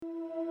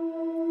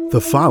The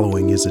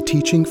following is a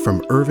teaching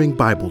from Irving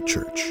Bible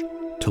Church.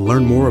 To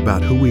learn more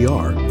about who we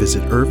are,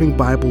 visit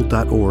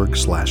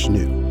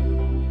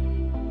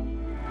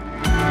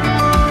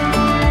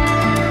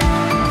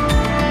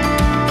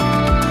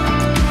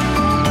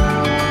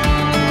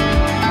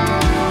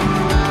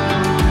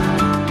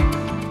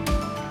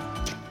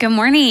Good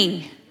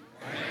morning.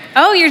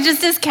 Oh, you're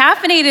just as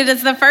caffeinated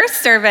as the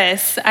first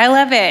service. I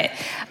love it.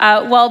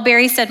 Well,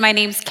 Barry said my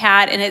name's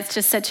Kat, and it's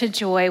just such a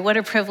joy. What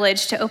a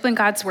privilege to open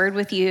God's Word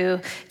with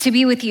you, to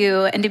be with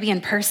you, and to be in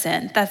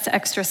person. That's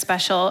extra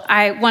special.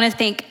 I want to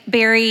thank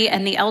Barry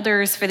and the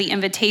elders for the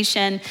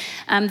invitation.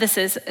 This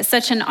is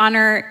such an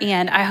honor,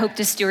 and I hope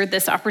to steward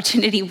this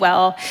opportunity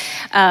well.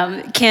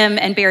 Kim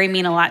and Barry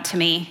mean a lot to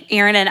me.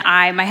 Aaron and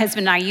I, my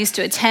husband and I, used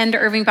to attend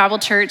Irving Bible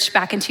Church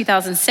back in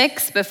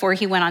 2006 before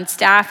he went on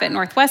staff at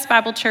Northwest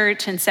Bible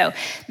Church, and so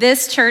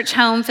this church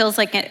home feels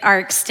like our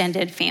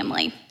extended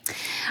family.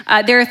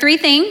 There are three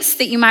things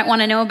that you might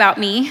want to know about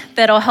me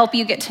that'll help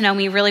you get to know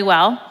me really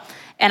well.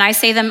 And I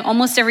say them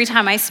almost every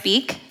time I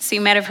speak, so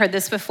you might have heard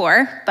this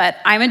before, but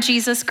I'm a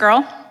Jesus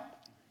girl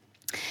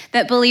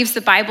that believes the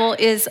Bible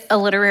is a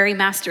literary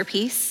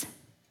masterpiece.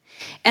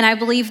 And I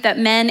believe that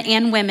men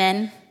and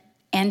women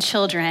and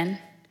children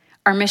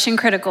are mission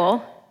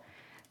critical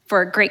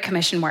for Great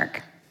Commission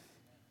work.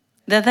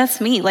 That's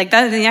me. Like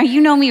that,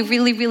 you know me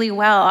really, really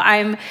well.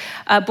 I'm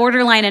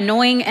borderline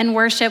annoying in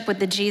worship with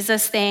the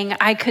Jesus thing.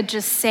 I could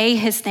just say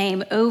his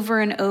name over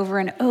and over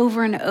and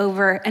over and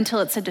over until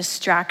it's a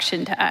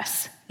distraction to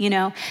us. You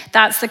know,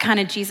 that's the kind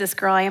of Jesus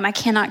girl I am. I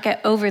cannot get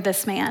over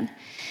this man.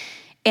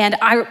 And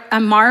I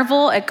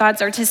marvel at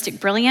God's artistic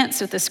brilliance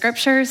with the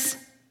scriptures.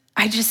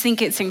 I just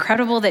think it's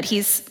incredible that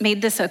he's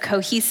made this a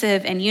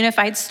cohesive and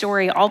unified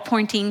story, all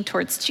pointing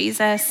towards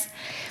Jesus.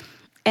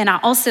 And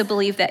I also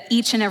believe that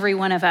each and every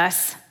one of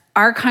us,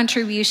 our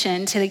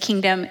contribution to the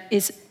kingdom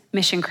is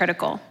mission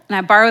critical. And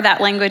I borrow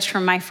that language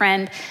from my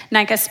friend,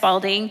 Nika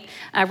Spalding,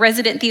 a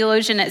resident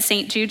theologian at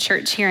St. Jude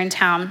Church here in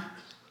town.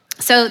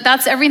 So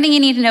that's everything you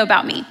need to know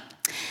about me.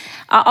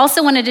 I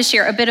also wanted to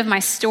share a bit of my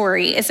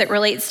story as it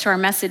relates to our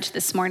message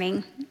this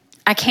morning.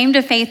 I came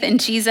to faith in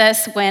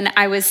Jesus when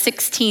I was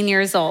 16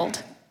 years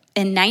old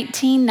in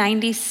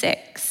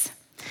 1996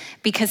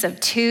 because of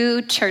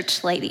two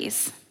church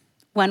ladies.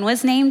 One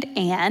was named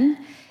Anne,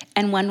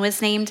 and one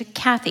was named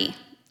Kathy.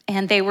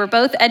 And they were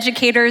both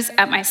educators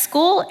at my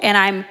school, and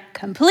I'm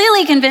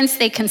completely convinced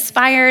they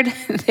conspired.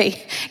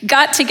 They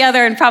got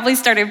together and probably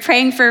started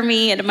praying for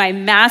me and my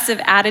massive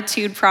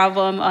attitude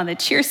problem on the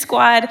cheer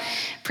squad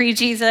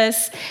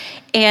pre-Jesus.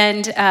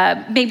 And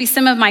maybe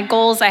some of my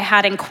goals I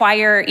had in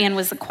choir. Anne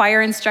was a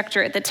choir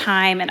instructor at the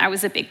time, and I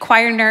was a big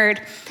choir nerd.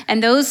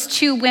 And those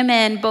two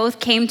women both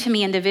came to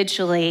me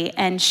individually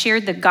and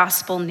shared the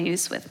gospel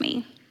news with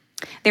me.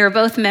 They were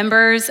both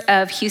members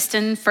of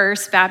Houston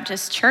First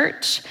Baptist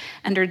Church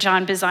under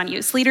John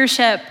Bisogno's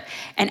leadership.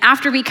 And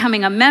after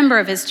becoming a member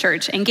of his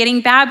church and getting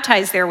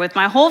baptized there with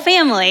my whole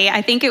family,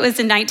 I think it was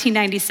in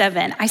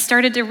 1997, I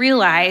started to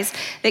realize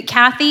that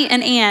Kathy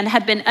and Ann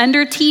had been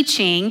under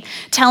teaching,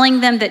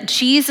 telling them that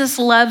Jesus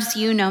loves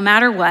you no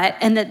matter what,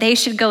 and that they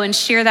should go and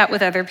share that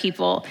with other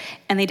people.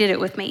 And they did it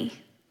with me.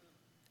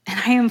 And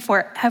I am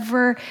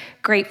forever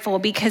grateful,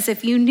 because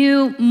if you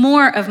knew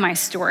more of my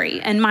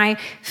story and my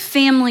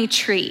family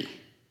tree,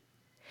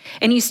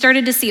 and you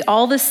started to see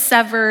all the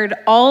severed,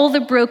 all the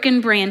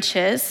broken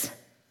branches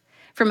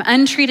from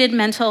untreated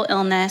mental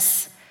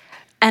illness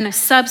and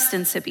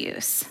substance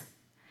abuse,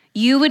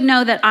 you would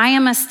know that I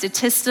am a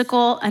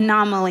statistical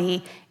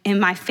anomaly in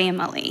my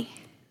family.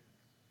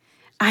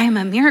 I am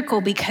a miracle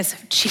because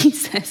of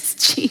Jesus,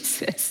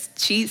 Jesus,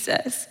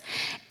 Jesus.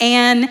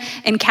 Anne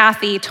and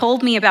Kathy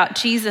told me about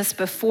Jesus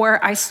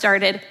before I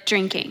started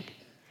drinking.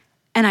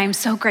 And I'm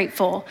so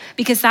grateful,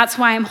 because that's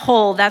why I'm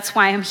whole, that's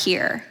why I'm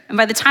here. And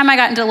by the time I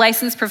got into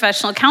licensed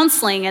professional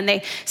counseling and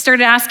they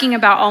started asking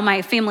about all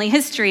my family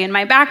history and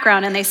my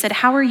background, and they said,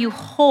 "How are you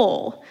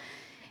whole?"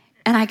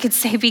 And I could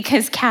say,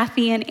 because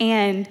Kathy and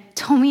Anne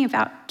told me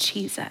about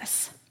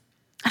Jesus.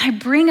 And I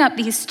bring up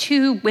these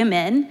two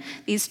women,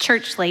 these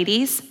church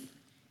ladies,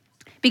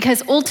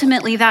 because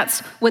ultimately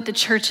that's what the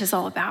church is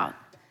all about.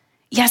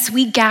 Yes,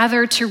 we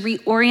gather to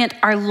reorient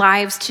our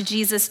lives to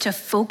Jesus, to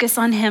focus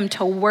on him,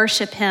 to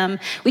worship him.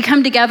 We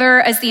come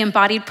together as the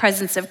embodied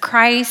presence of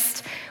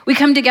Christ. We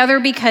come together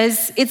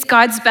because it's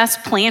God's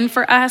best plan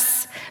for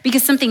us,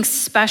 because something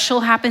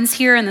special happens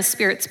here in the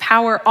Spirit's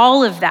power,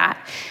 all of that.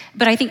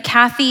 But I think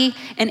Kathy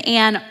and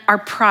Anne are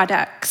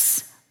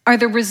products, are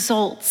the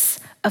results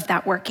of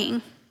that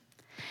working.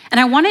 And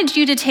I wanted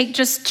you to take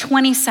just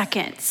 20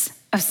 seconds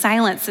of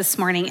silence this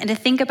morning and to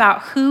think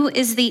about who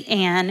is the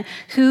Anne,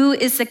 who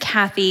is the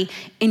Kathy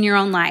in your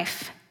own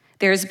life.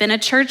 There's been a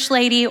church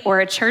lady or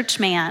a church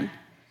man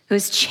who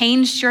has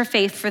changed your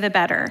faith for the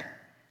better.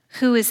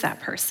 Who is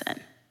that person?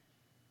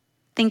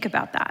 Think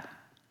about that.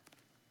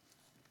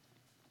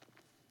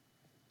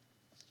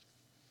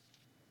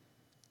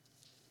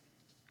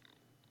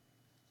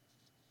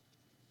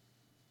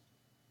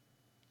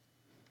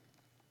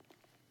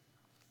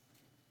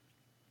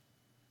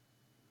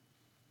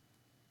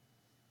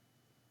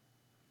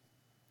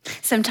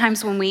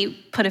 Sometimes when we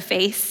put a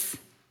face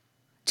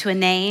to a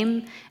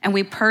name and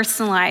we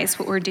personalize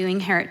what we're doing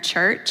here at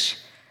church,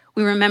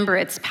 we remember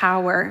its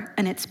power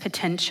and its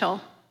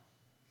potential.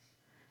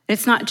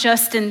 It's not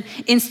just an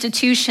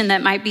institution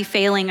that might be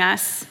failing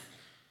us,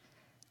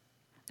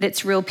 but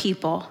it's real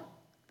people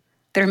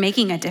that are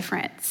making a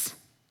difference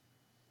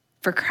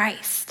for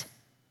Christ.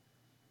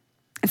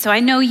 And so I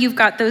know you've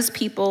got those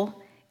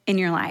people in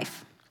your life.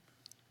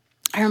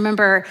 I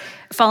remember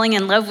falling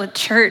in love with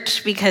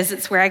church because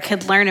it's where I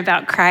could learn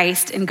about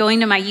Christ, and going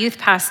to my youth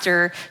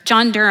pastor,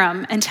 John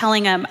Durham, and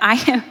telling him, I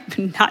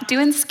am not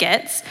doing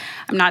skits.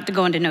 I'm not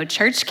going to no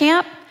church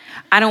camp.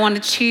 I don't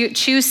want to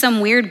chew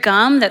some weird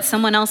gum that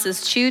someone else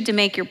has chewed to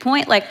make your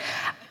point. Like,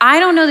 I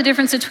don't know the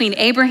difference between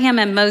Abraham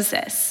and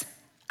Moses.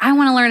 I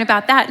want to learn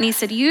about that. And he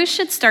said, you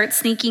should start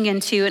sneaking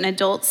into an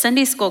adult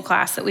Sunday school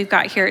class that we've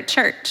got here at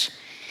church.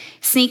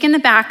 Sneak in the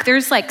back,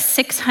 there's like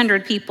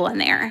 600 people in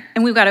there.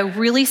 And we've got a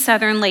really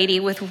Southern lady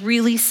with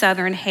really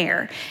Southern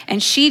hair.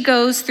 And she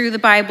goes through the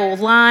Bible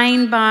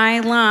line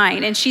by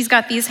line. And she's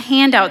got these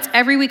handouts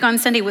every week on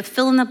Sunday with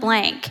fill in the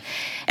blank.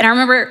 And I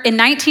remember in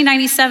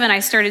 1997,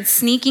 I started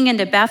sneaking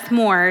into Beth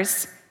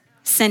Moore's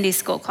Sunday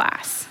school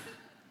class.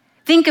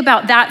 Think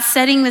about that,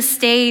 setting the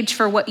stage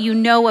for what you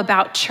know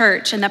about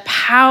church and the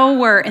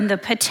power and the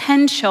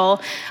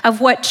potential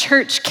of what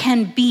church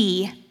can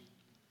be.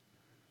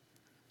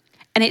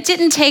 And it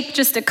didn't take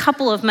just a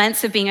couple of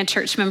months of being a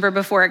church member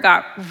before it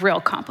got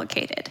real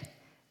complicated.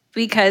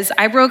 Because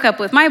I broke up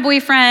with my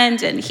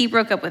boyfriend and he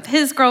broke up with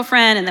his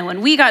girlfriend. And then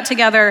when we got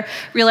together,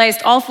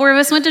 realized all four of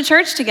us went to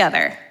church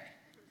together.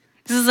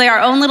 This is like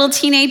our own little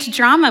teenage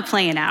drama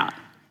playing out.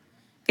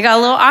 It got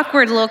a little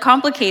awkward, a little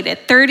complicated.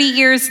 30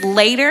 years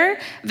later,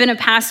 I've been a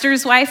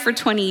pastor's wife for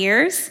 20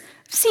 years.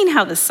 I've seen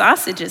how the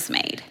sausage is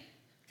made.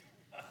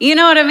 You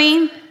know what I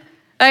mean?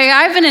 Like,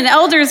 I've been an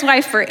elder's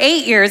wife for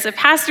 8 years, a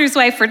pastor's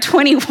wife for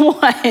 21.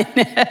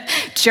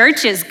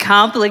 Church is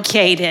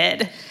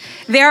complicated.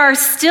 There are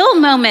still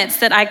moments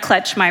that I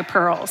clutch my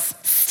pearls.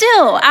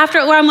 Still, after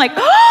where I'm like,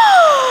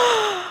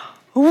 oh,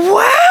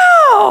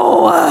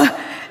 wow,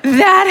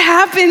 that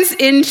happens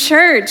in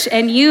church.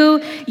 And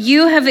you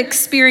have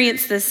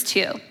experienced this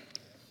too.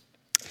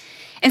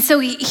 And so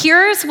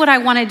here's what I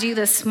want to do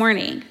this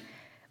morning.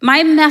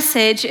 My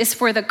message is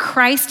for the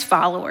Christ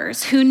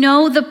followers who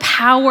know the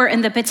power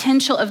and the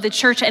potential of the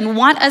church and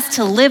want us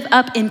to live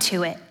up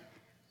into it.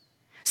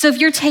 So if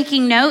you're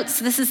taking notes,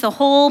 this is the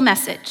whole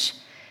message.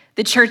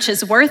 The church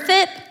is worth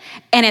it,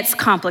 and it's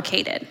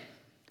complicated.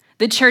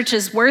 The church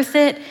is worth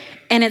it,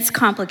 and it's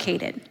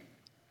complicated.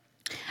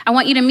 I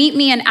want you to meet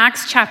me in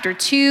Acts chapter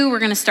 2. We're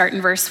going to start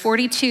in verse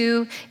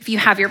 42. If you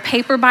have your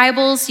paper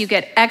Bibles, you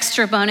get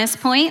extra bonus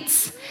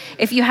points.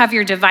 If you have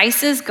your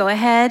devices, go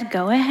ahead.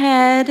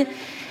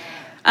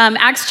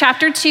 Acts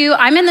chapter 2,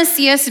 I'm in the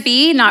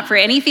CSB, not for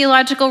any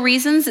theological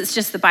reasons. It's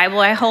just the Bible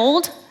I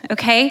hold,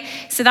 okay?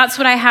 So that's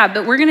what I have,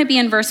 but we're going to be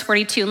in verse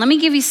 42. Let me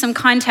give you some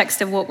context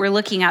of what we're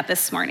looking at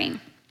this morning.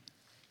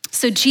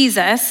 So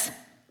Jesus,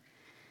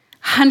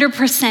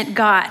 100%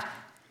 God,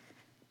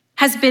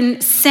 has been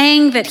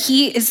saying that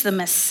he is the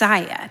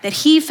Messiah, that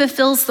he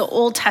fulfills the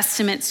Old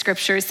Testament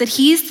scriptures, that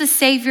he's the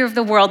Savior of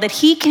the world, that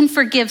he can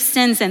forgive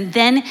sins, and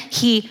then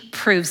he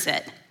proves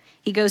it.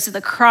 He goes to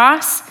the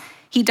cross,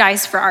 he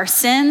dies for our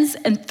sins,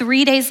 and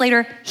 3 days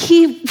later,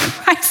 he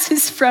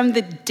rises from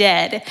the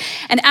dead.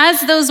 And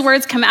as those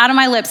words come out of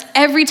my lips,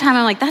 every time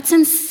I'm like, that's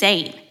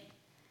insane.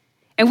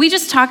 And we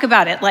just talk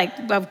about it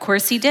like, of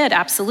course he did,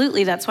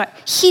 absolutely, that's why.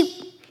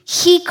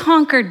 He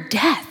conquered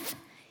death.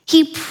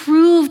 He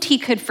proved he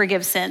could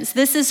forgive sins.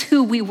 This is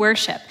who we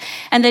worship.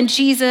 And then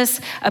Jesus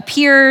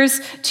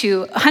appears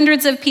to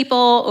hundreds of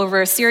people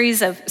over a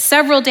series of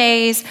several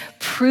days,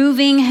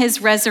 proving his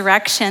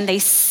resurrection. They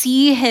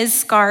see his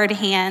scarred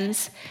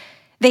hands.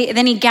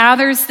 Then he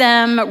gathers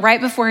them right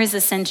before his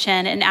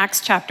ascension in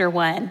Acts chapter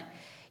 1.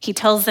 He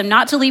tells them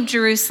not to leave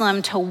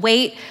Jerusalem, to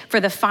wait for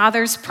the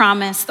Father's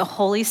promise, the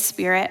Holy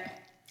Spirit.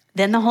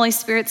 Then the Holy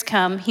Spirit's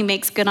come. He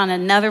makes good on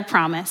another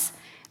promise.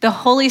 The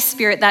Holy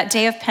Spirit, that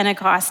day of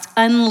Pentecost,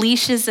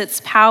 unleashes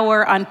its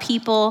power on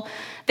people.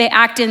 They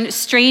act in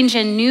strange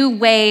and new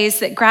ways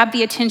that grab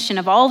the attention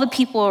of all the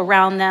people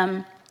around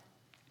them.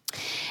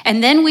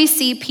 And then we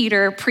see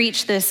Peter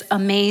preach this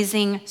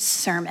amazing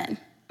sermon.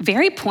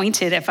 Very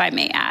pointed, if I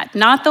may add.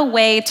 Not the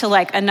way to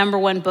like a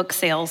 #1 book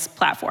sales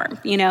platform,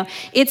 you know.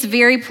 It's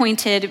very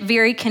pointed,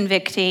 very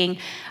convicting,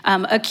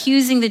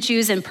 accusing the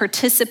Jews and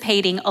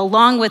participating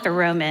along with the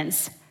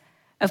Romans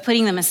of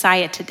putting the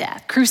Messiah to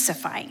death,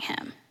 crucifying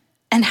him.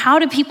 And how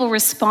do people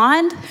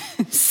respond?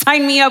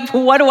 Sign me up.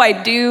 What do I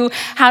do?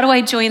 How do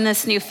I join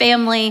this new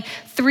family?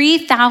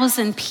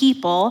 3,000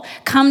 people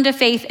come to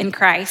faith in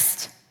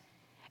Christ.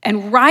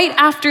 And right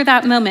after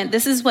that moment,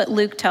 this is what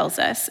Luke tells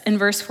us in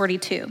verse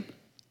 42.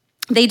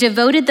 They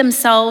devoted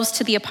themselves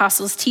to the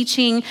apostles'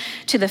 teaching,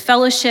 to the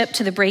fellowship,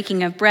 to the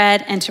breaking of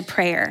bread, and to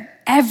prayer.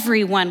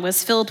 Everyone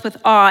was filled with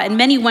awe, and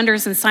many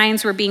wonders and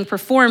signs were being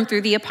performed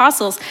through the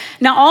apostles.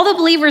 Now all the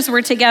believers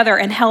were together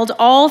and held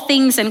all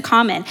things in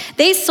common.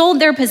 They sold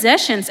their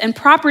possessions and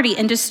property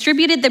and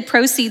distributed the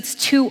proceeds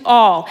to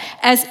all,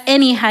 as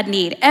any had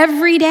need.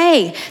 Every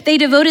day they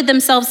devoted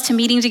themselves to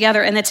meeting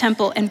together in the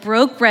temple and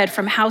broke bread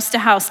from house to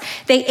house.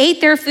 They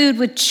ate their food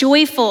with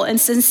joyful and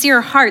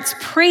sincere hearts,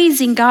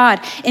 praising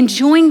God,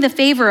 enjoying the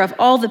favor of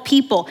all the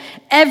people.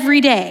 Every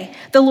day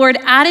the Lord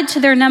added to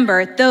their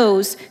number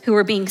those who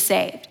were being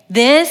saved.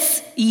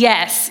 This,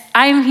 yes,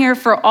 I'm here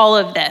for all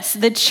of this.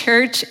 The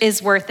church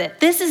is worth it.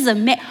 This is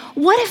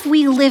what if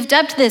we lived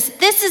up to this?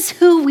 This is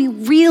who we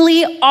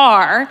really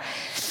are.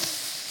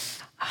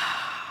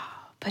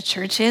 But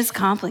church is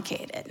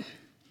complicated.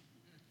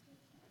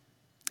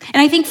 And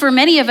I think for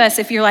many of us,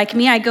 if you're like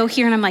me, I go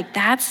here and I'm like,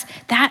 that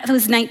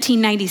was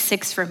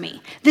 1996 for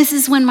me. This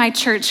is when my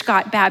church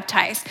got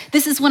baptized.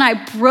 This is when I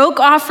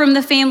broke off from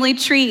the family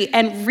tree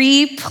and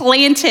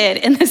replanted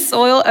in the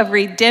soil of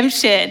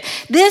redemption.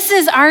 This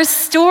is our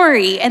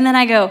story. And then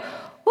I go,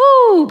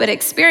 woo, but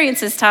experience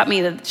has taught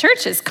me that the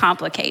church is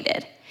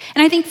complicated.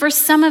 And I think for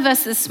some of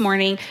us this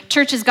morning,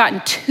 church has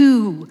gotten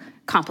too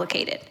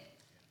complicated.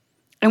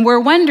 And we're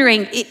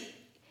wondering,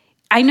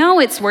 I know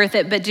it's worth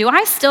it, but do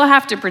I still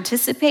have to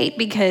participate?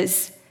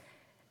 Because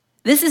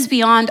this is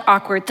beyond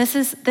awkward. This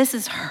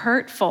is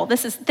hurtful.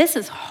 This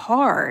is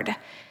hard.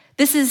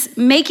 This is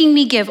making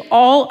me give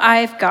all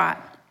I've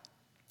got.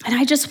 And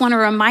I just want to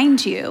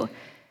remind you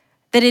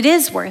that it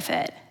is worth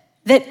it.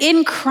 That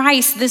in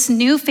Christ, this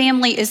new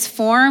family is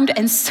formed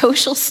and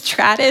social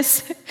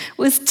stratus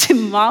was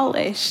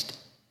demolished.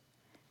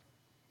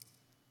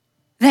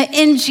 That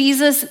in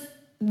Jesus,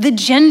 the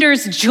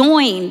genders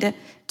joined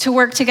to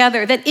work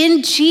together, that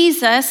in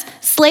Jesus,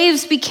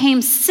 slaves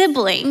became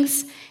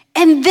siblings,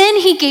 and then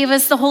he gave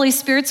us the Holy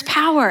Spirit's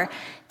power.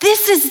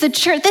 This is the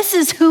church. This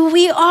is who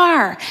we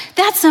are.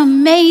 That's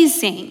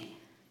amazing.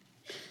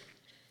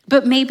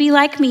 But maybe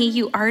like me,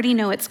 you already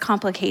know it's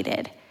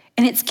complicated,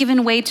 and it's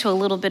given way to a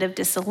little bit of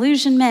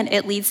disillusionment.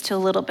 It leads to a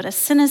little bit of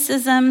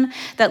cynicism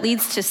that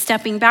leads to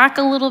stepping back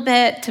a little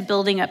bit, to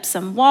building up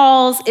some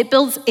walls.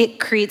 It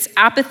creates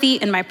apathy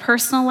in my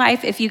personal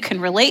life, if you can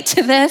relate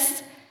to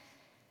this.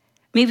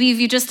 Maybe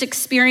you just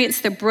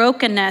experienced the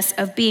brokenness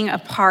of being a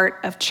part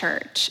of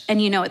church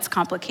and you know it's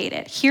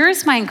complicated.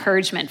 Here's my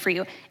encouragement for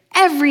you.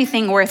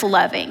 Everything worth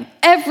loving,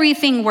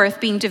 everything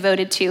worth being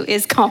devoted to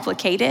is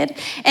complicated,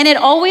 and it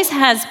always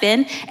has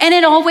been, and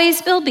it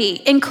always will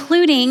be,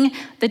 including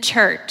the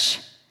church.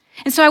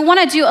 And so I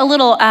want to do a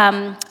little,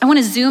 I want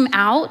to zoom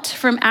out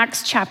from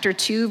Acts chapter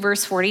 2,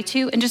 verse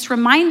 42, and just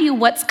remind you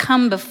what's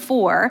come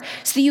before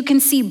so that you can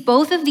see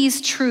both of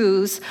these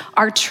truths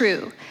are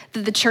true,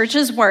 that the church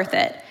is worth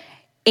it,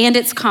 and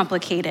it's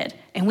complicated,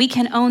 and we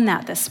can own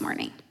that this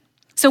morning.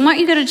 So I want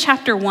you to go to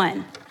chapter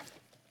 1,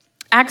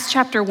 Acts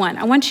chapter 1.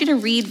 I want you to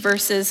read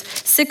verses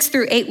 6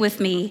 through 8 with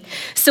me.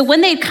 So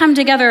when they'd come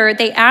together,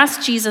 they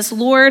asked Jesus,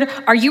 Lord,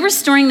 are you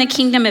restoring the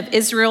kingdom of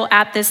Israel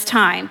at this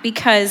time?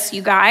 Because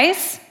you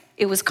guys,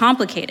 it was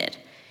complicated.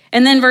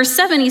 And then verse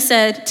 7, he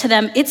said to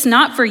them, it's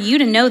not for you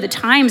to know the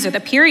times or the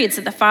periods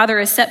that the Father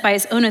has set by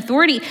his own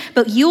authority,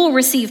 but you will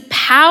receive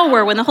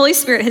power when the Holy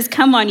Spirit has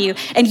come on you,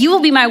 and you will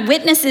be my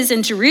witnesses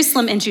in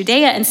Jerusalem and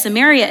Judea and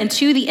Samaria and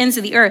to the ends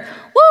of the earth.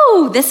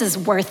 Woo, this is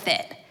worth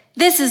it.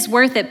 This is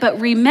worth it. But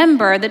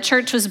remember, the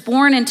church was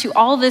born into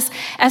all this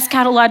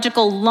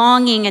eschatological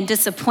longing and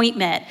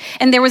disappointment,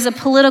 and there was a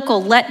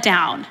political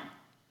letdown.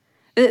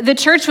 The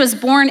church was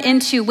born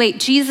into,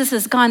 Jesus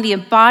is gone, the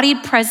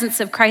embodied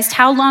presence of Christ.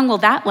 How long will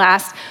that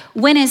last?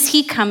 When is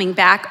he coming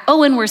back?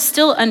 Oh, and we're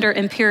still under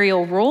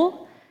imperial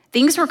rule.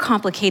 Things were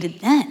complicated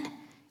then.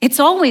 It's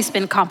always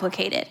been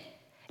complicated.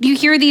 You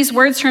hear these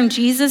words from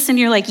Jesus and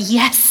you're like,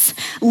 yes,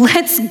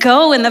 let's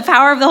go in the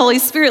power of the Holy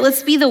Spirit.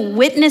 Let's be the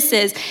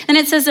witnesses. And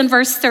it says in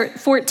verse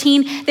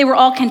 14, they were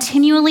all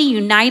continually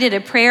united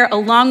in prayer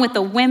along with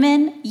the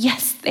women.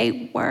 Yes,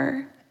 they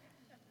were.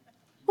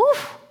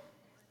 Oof.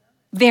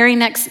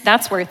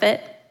 That's worth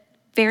it.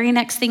 Very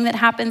next thing that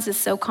happens is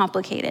so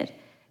complicated.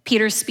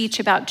 Peter's speech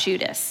about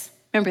Judas.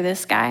 Remember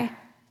this guy?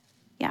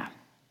 Yeah.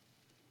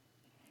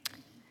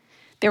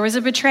 There was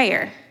a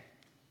betrayer.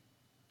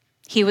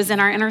 He was in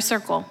our inner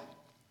circle.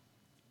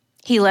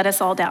 He let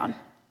us all down.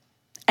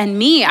 And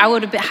me, I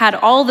would have had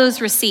all those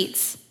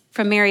receipts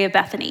from Mary of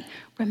Bethany.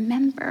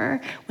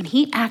 Remember when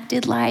he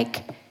acted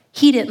like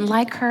he didn't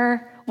like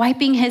her,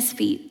 wiping his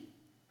feet?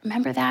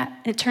 Remember that?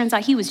 It turns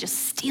out he was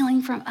just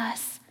stealing from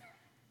us.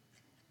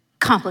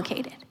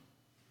 Complicated.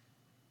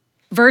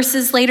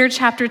 Verses later,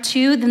 chapter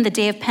 2, then the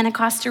day of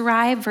Pentecost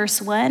arrived,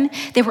 verse 1.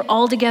 They were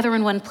all together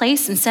in one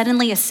place, and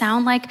suddenly a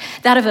sound like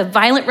that of a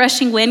violent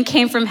rushing wind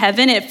came from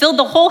heaven. It filled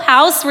the whole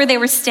house where they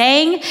were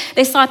staying.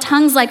 They saw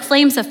tongues like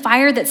flames of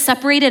fire that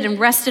separated and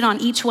rested on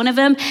each one of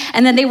them.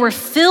 And then they were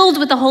filled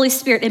with the Holy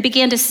Spirit and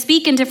began to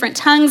speak in different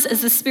tongues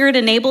as the Spirit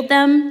enabled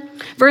them.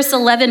 Verse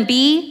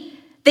 11b,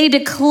 they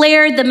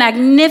declared the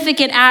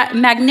magnificent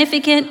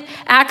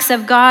acts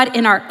of God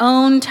in our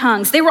own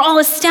tongues. They were all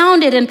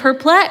astounded and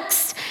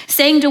perplexed,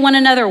 saying to one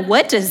another,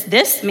 "What does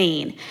this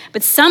mean?"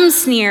 But some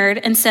sneered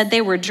and said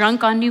they were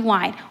drunk on new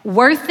wine.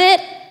 Worth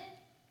it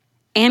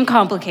and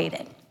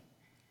complicated.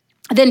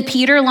 Then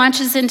Peter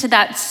launches into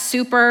that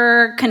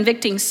super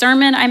convicting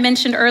sermon I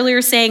mentioned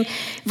earlier, saying,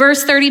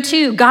 verse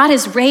 32, God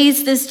has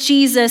raised this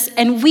Jesus,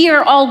 and we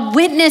are all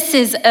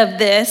witnesses of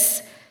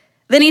this.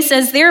 Then he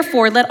says,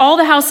 therefore, let all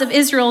the house of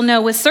Israel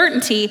know with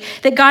certainty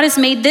that God has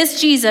made this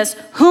Jesus,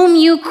 whom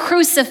you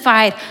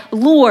crucified,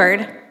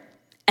 Lord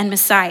and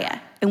Messiah.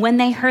 And when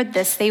they heard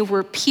this, they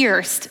were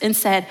pierced and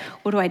said,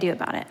 what do I do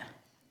about it?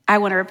 I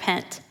want to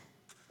repent.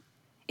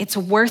 It's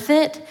worth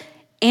it,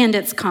 and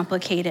it's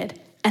complicated.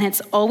 And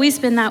it's always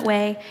been that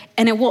way,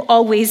 and it will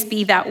always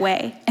be that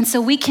way. And so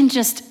we can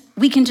just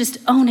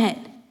own it.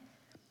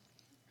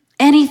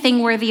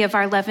 Anything worthy of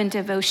our love and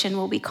devotion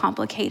will be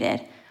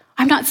complicated.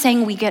 I'm not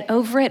saying we get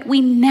over it.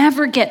 We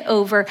never get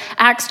over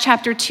Acts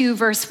chapter 2,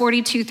 verse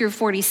 42 through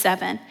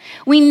 47.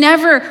 We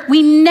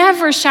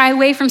never shy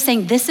away from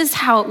saying this is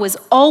how it was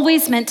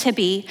always meant to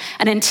be.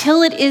 And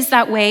until it is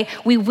that way,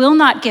 we will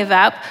not give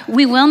up.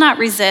 We will not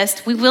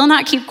resist. We will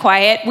not keep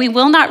quiet. We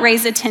will not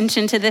raise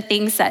attention to the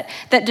things that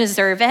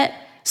deserve it.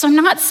 So I'm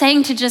not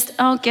saying to just,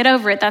 get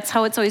over it. That's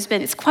how it's always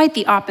been. It's quite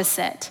the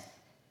opposite.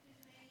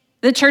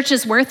 The church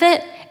is worth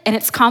it, and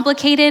it's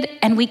complicated,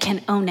 and we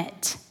can own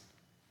it.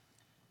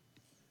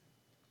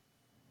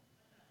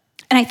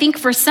 And I think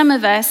for some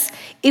of us,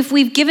 if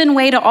we've given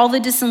way to all the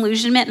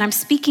disillusionment, and I'm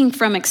speaking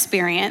from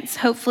experience,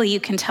 hopefully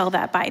you can tell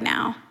that by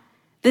now.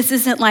 This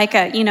isn't like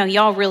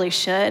y'all really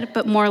should,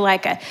 but more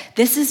like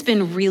this has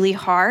been really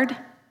hard.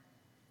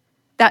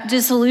 That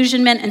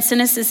disillusionment and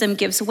cynicism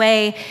gives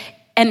way.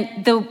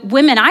 And the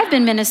women I've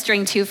been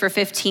ministering to for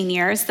 15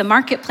 years, the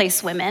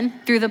marketplace women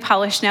through the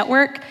Polish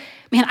Network,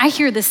 man, I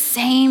hear the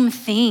same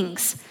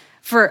things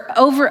for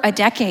over a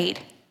decade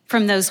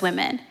from those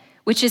women,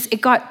 which is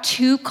it got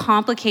too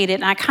complicated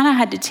and I kind of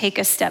had to take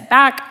a step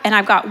back, and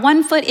I've got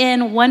 1 foot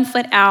in, 1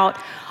 foot out.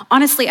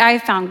 Honestly, I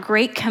found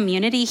great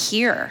community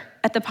here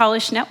at the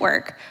Polish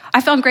Network.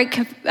 I found great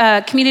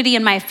community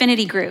in my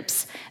affinity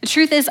groups. The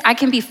truth is I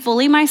can be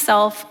fully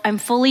myself, I'm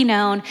fully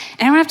known,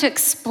 and I don't have to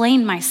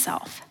explain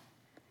myself.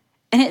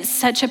 And it's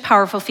such a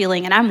powerful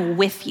feeling, and I'm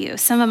with you.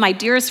 Some of my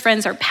dearest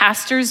friends are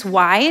pastors'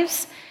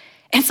 wives.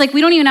 And it's like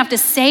we don't even have to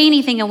say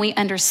anything and we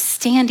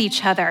understand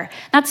each other.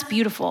 That's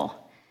beautiful.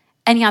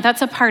 And yeah,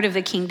 that's a part of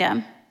the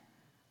kingdom.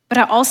 But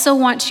I also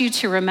want you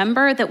to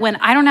remember that when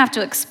I don't have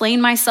to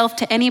explain myself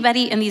to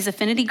anybody in these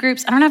affinity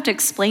groups, I don't have to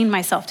explain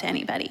myself to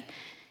anybody.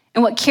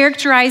 And what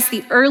characterized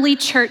the early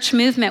church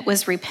movement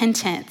was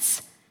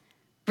repentance.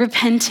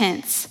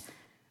 Repentance.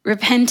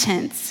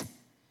 Repentance.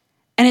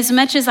 And as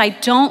much as I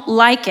don't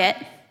like it,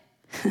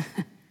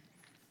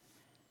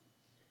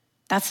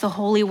 that's the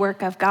holy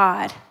work of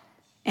God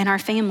in our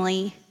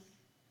family.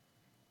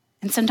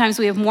 And sometimes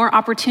we have more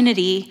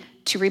opportunity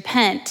to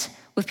repent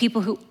with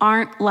people who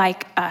aren't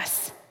like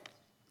us.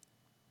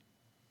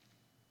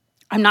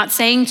 I'm not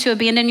saying to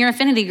abandon your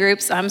affinity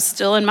groups. I'm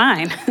still in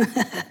mine.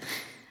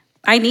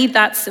 I need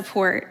that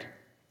support.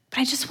 But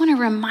I just want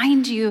to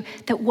remind you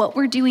that what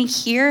we're doing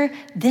here,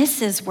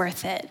 this is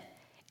worth it.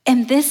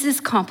 And this is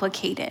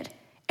complicated.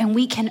 And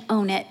we can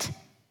own it.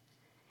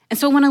 And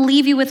so I want to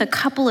leave you with a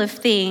couple of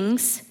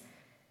things.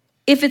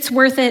 If it's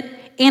worth it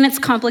and it's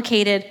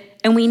complicated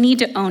and we need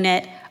to own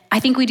it, I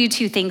think we do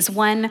two things.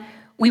 One,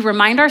 we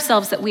remind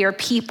ourselves that we are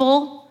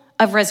people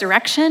of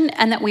resurrection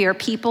and that we are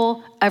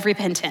people of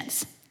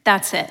repentance.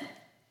 That's it.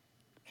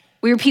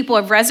 We are people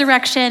of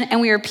resurrection and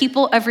we are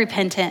people of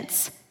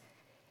repentance.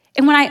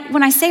 And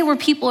when I say we're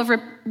people of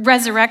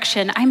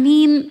resurrection, I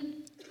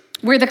mean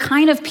we're the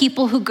kind of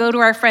people who go to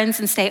our friends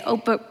and say,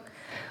 but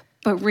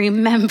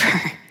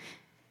remember,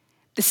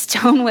 the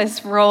stone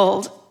was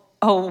rolled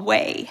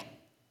away.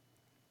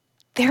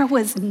 There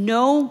was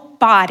no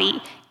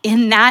body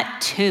in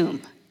that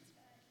tomb.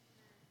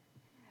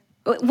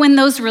 When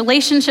those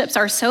relationships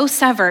are so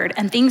severed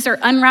and things are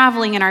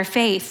unraveling in our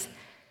faith,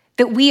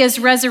 that we as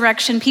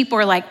resurrection people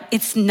are like,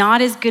 it's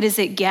not as good as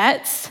it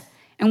gets,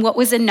 and what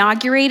was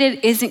inaugurated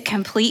isn't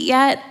complete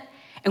yet.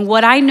 And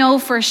what I know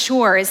for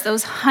sure is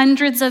those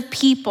hundreds of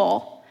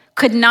people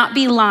could not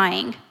be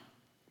lying.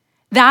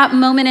 That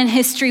moment in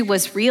history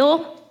was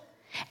real,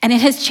 and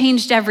it has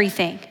changed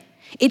everything.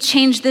 It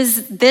changed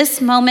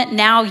this moment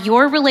now,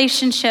 your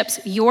relationships,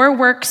 your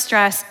work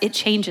stress, it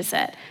changes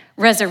it.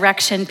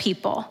 Resurrection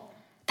people.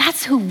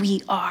 That's who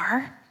we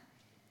are.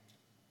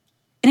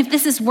 And if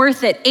this is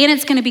worth it and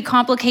it's going to be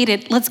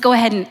complicated, let's go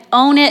ahead and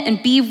own it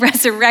and be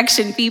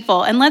resurrection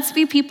people. And let's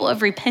be people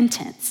of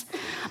repentance.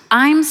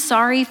 I'm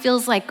sorry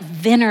feels like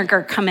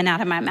vinegar coming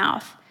out of my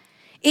mouth.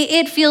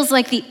 It feels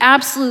like the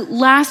absolute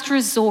last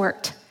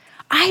resort.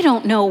 I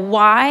don't know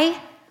why.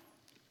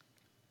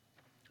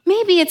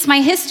 Maybe it's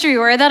my history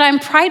or that I'm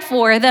prideful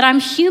or that I'm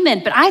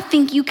human, but I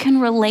think you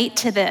can relate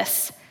to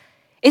this.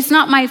 It's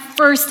not my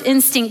first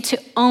instinct to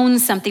own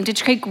something, to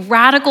take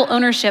radical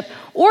ownership,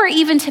 or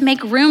even to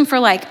make room for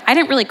I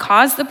didn't really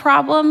cause the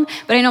problem,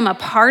 but I know I'm a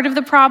part of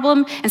the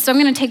problem, and so I'm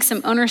gonna take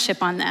some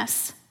ownership on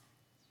this.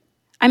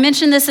 I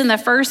mentioned this in the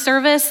first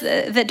service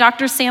that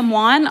Dr. Sam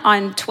Wan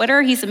on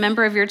Twitter, he's a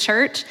member of your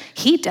church,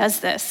 he does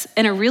this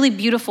in a really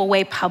beautiful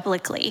way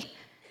publicly.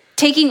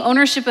 Taking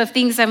ownership of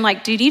things, I'm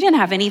like, dude, you didn't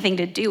have anything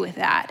to do with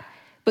that.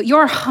 But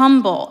your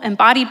humble,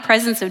 embodied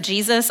presence of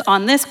Jesus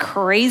on this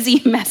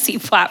crazy, messy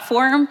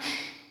platform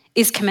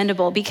is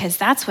commendable because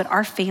that's what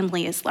our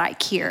family is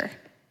like here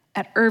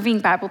at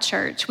Irving Bible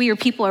Church. We are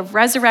people of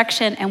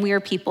resurrection and we are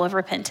people of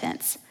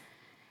repentance.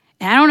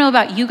 And I don't know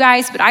about you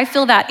guys, but I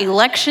feel that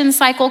election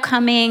cycle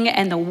coming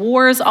and the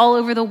wars all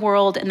over the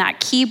world and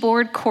that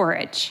keyboard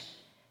courage.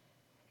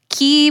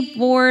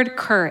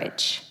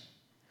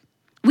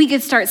 We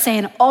could start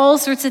saying all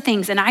sorts of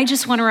things, and I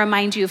just want to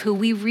remind you of who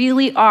we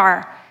really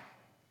are.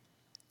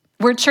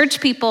 We're church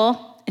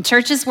people, and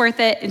church is worth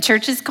it, and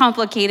church is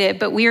complicated,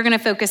 but we are going to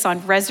focus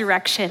on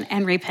resurrection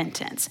and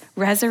repentance.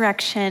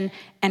 Resurrection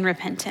and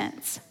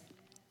repentance.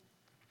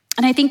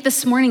 And I think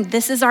this morning,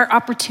 this is our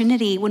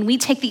opportunity. When we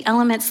take the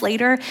elements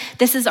later,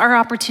 this is our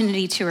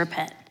opportunity to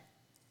repent.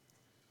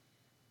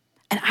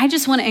 And I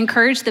just want to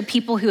encourage the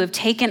people who have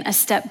taken a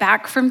step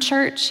back from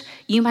church,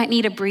 you might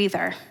need a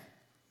breather.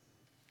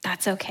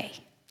 That's okay.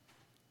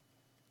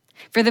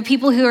 For the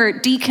people who are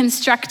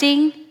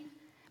deconstructing,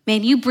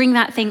 man, you bring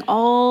that thing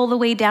all the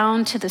way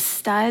down to the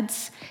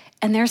studs,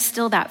 and there's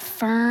still that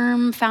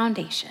firm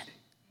foundation.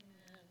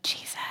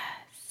 Jesus.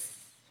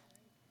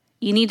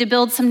 You need to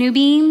build some new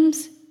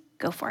beams?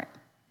 Go for it.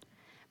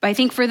 But I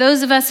think for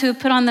those of us who have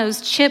put on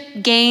those Chip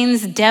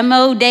Gaines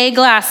demo day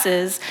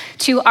glasses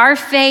to our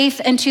faith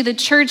and to the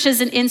church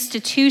as an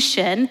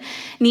institution,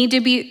 need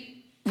to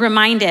be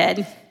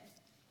reminded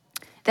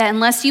that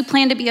unless you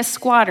plan to be a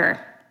squatter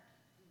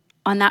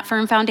on that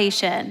firm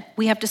foundation,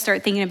 we have to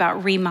start thinking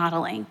about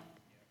remodeling.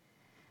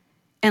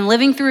 And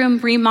living through a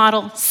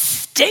remodel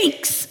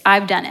stinks.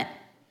 I've done it.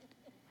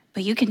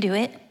 But you can do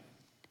it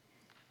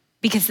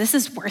because this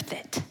is worth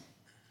it.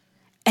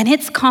 And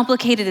it's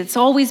complicated. It's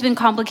always been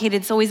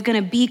complicated. It's always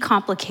going to be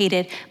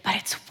complicated, but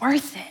it's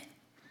worth it.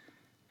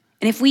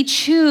 And if we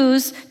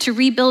choose to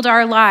rebuild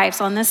our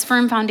lives on this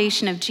firm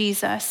foundation of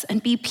Jesus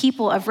and be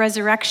people of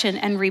resurrection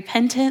and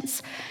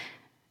repentance,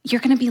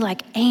 you're going to be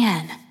like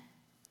Anne.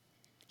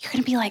 You're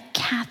going to be like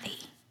Kathy.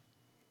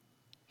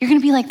 You're going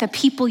to be like the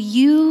people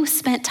you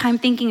spent time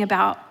thinking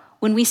about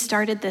when we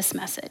started this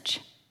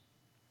message.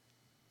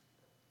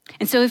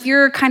 And so if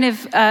you're kind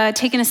of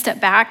taking a step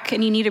back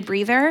and you need a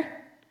breather,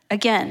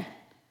 again,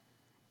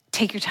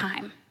 take your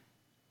time,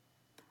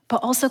 but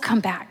also come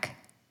back.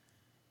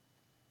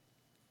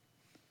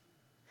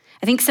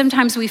 I think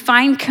sometimes we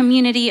find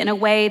community in a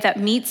way that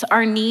meets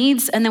our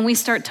needs, and then we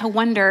start to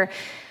wonder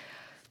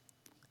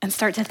and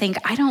start to think,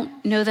 I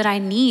don't know that I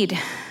need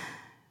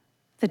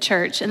the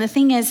church. And the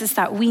thing is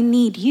that we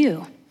need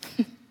you.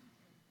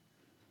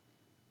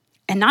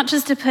 And not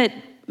just to put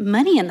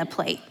money in the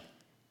plate.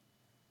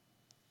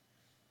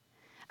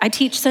 I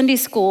teach Sunday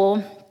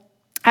school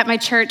at my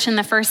church in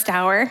the first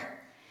hour,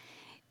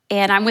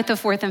 and I'm with the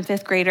 4th and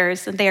 5th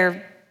graders, and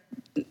they're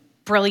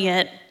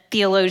brilliant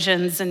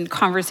theologians and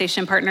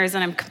conversation partners,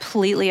 and I'm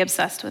completely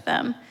obsessed with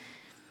them.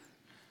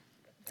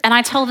 And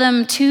I tell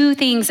them 2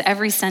 things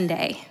every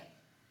Sunday,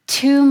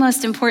 2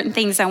 most important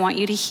things I want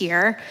you to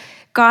hear.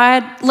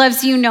 God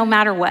loves you no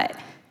matter what.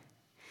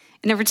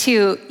 And number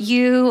 2,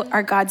 you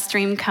are God's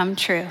dream come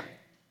true.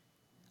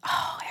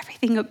 Oh,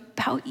 everything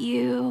about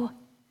you,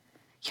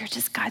 you're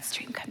just God's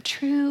dream come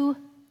true.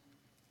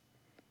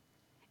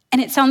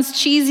 And it sounds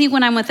cheesy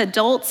when I'm with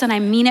adults, and I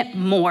mean it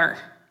more.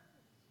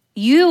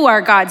 You are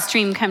God's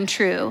dream come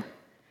true.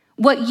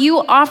 What you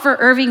offer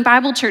Irving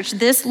Bible Church,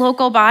 this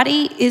local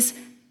body, is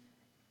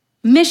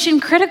mission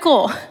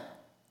critical.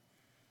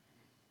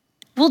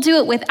 We'll do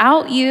it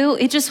without you.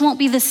 It just won't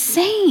be the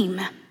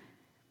same.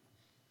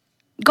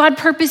 God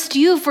purposed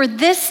you for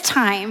this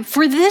time,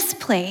 for this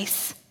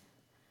place.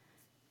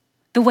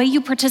 The way you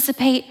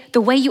participate,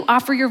 the way you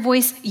offer your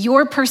voice,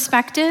 your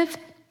perspective,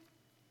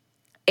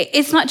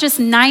 it's not just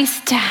nice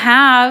to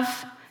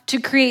have,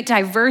 to create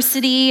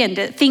diversity and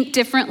to think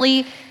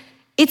differently.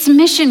 It's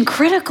mission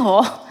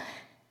critical.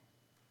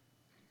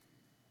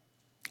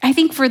 I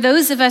think for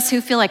those of us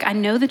who feel like, I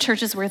know the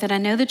church is worth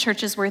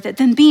it,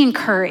 then be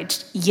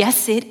encouraged.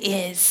 Yes, it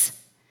is.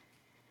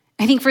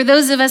 I think for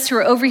those of us who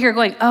are over here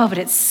going, oh, but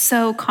it's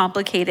so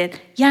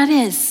complicated. Yeah, it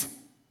is.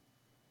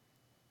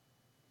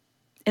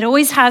 It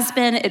always has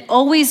been, it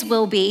always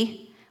will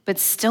be, but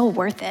still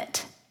worth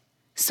it.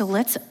 So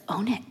let's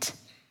own it.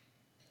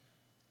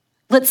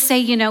 Let's say,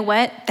 you know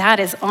what? That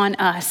is on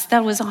us.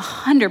 That was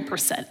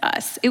 100%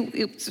 us. It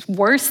was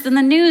worse than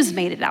the news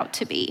made it out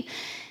to be.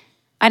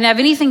 I didn't have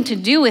anything to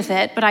do with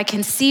it, but I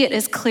can see it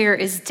as clear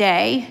as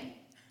day.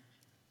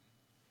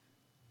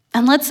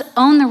 And let's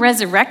own the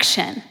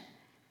resurrection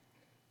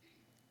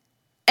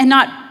and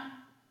not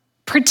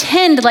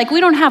pretend like we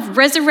don't have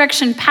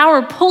resurrection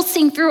power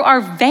pulsing through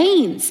our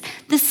veins.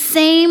 The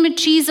same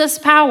Jesus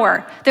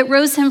power that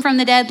rose him from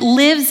the dead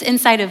lives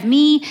inside of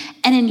me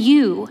and in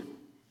you.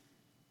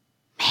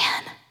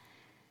 Man,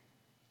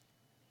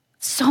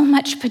 so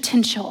much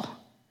potential.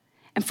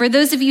 And for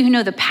those of you who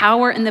know the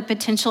power and the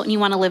potential and you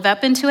want to live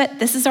up into it,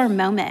 this is our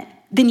moment.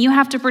 Then you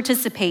have to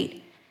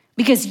participate,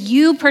 because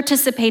you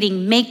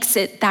participating makes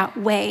it that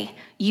way.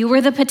 You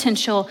are the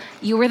potential,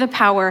 you are the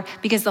power,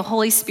 because the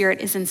Holy Spirit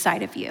is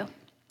inside of you.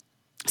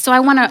 So I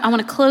want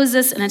to close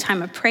this in a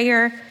time of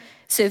prayer.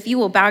 So if you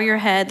will bow your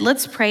head,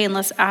 let's pray and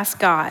let's ask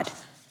God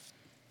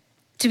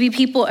to be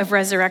people of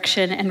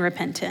resurrection and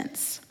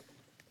repentance.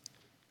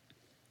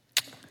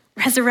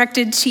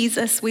 Resurrected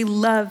Jesus, we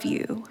love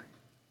you.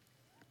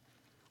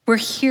 We're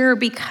here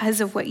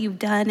because of what you've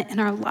done in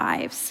our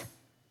lives.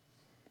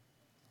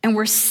 And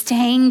we're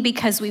staying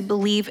because we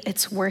believe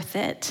it's worth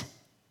it.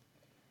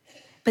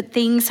 But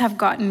things have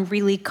gotten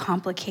really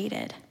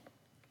complicated.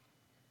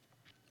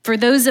 For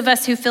those of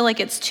us who feel like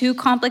it's too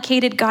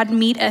complicated, God,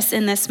 meet us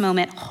in this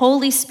moment.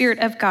 Holy Spirit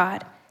of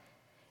God,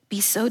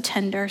 be so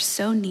tender,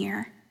 so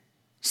near,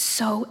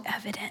 so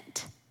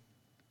evident.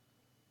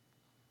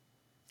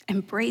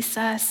 Embrace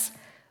us,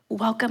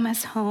 welcome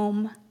us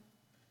home.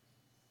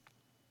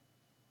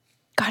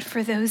 God,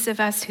 for those of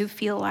us who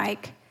feel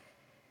like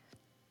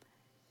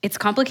it's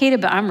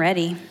complicated, but I'm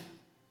ready.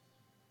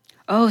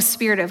 Oh,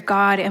 Spirit of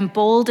God,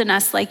 embolden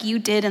us like you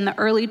did in the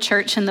early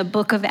church in the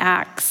book of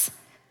Acts,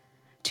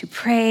 to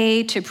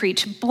pray, to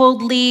preach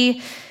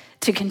boldly,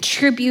 to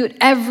contribute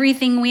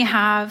everything we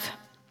have.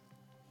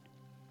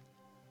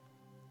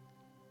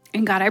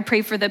 And God, I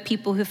pray for the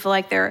people who feel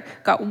like they're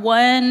got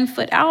 1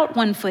 foot out,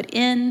 1 foot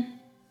in.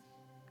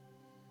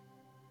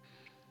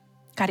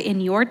 God,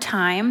 in your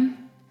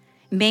time,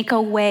 make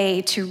a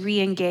way to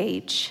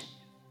re-engage.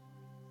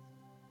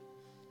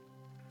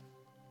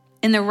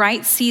 In the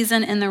right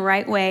season, in the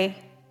right way,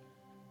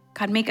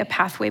 God, make a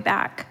pathway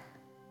back.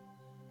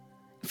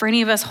 For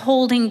any of us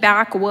holding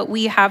back what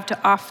we have to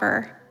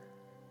offer,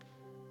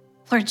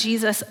 Lord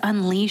Jesus,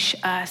 unleash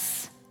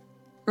us.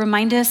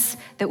 Remind us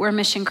that we're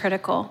mission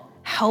critical.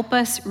 Help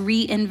us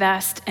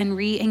reinvest and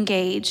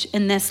re-engage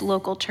in this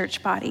local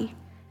church body.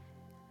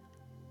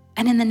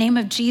 And in the name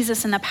of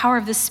Jesus and the power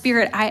of the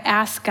Spirit, I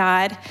ask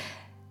God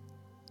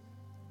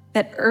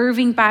that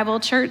Irving Bible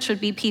Church would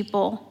be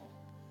people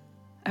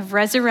of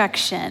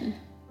resurrection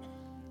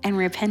and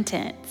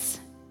repentance.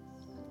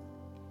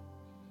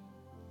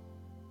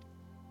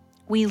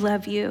 We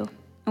love you,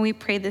 and we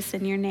pray this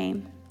in your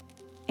name.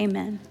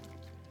 Amen.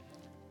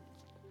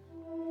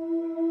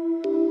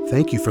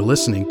 Thank you for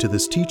listening to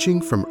this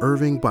teaching from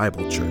Irving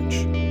Bible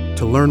Church.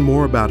 To learn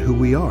more about who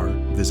we are,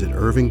 visit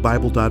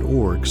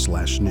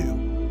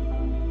irvingbible.org/new.